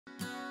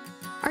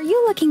Are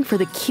you looking for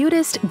the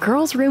cutest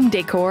girls' room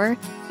decor?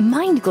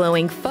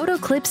 Mind-glowing photo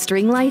clip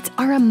string lights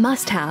are a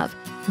must-have.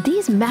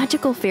 These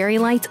magical fairy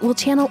lights will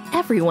channel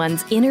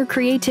everyone's inner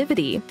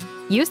creativity.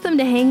 Use them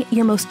to hang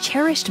your most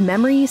cherished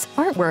memories,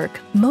 artwork,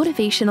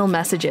 motivational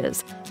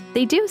messages.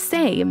 They do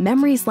say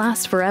memories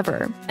last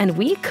forever, and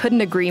we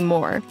couldn't agree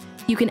more.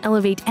 You can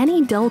elevate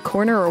any dull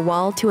corner or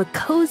wall to a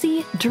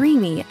cozy,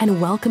 dreamy, and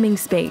welcoming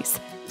space.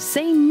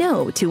 Say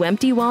no to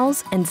empty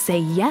walls and say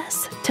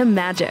yes to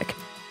magic.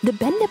 The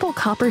bendable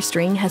copper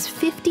string has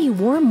 50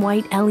 warm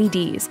white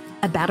LEDs,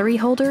 a battery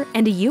holder,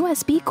 and a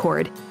USB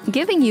cord,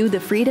 giving you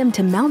the freedom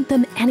to mount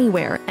them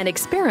anywhere and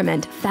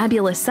experiment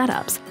fabulous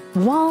setups.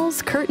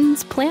 Walls,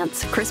 curtains,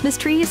 plants, Christmas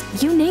trees,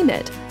 you name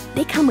it.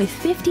 They come with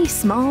 50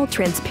 small,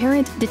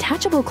 transparent,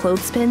 detachable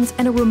clothespins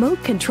and a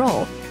remote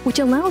control, which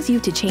allows you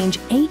to change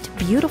 8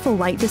 beautiful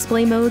light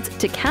display modes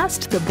to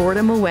cast the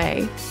boredom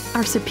away.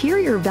 Our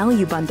superior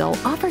value bundle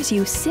offers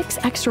you 6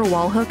 extra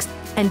wall hooks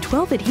and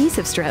 12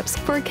 adhesive strips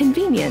for a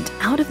convenient,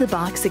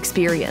 out-of-the-box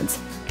experience.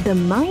 The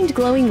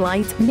mind-glowing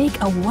lights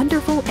make a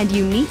wonderful and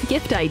unique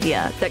gift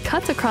idea that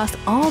cuts across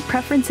all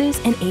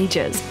preferences and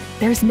ages.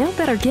 There's no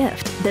better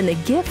gift than the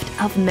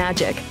gift of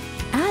magic.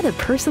 Add a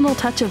personal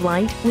touch of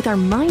light with our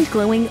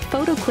mind-glowing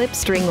photo clip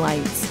string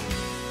lights.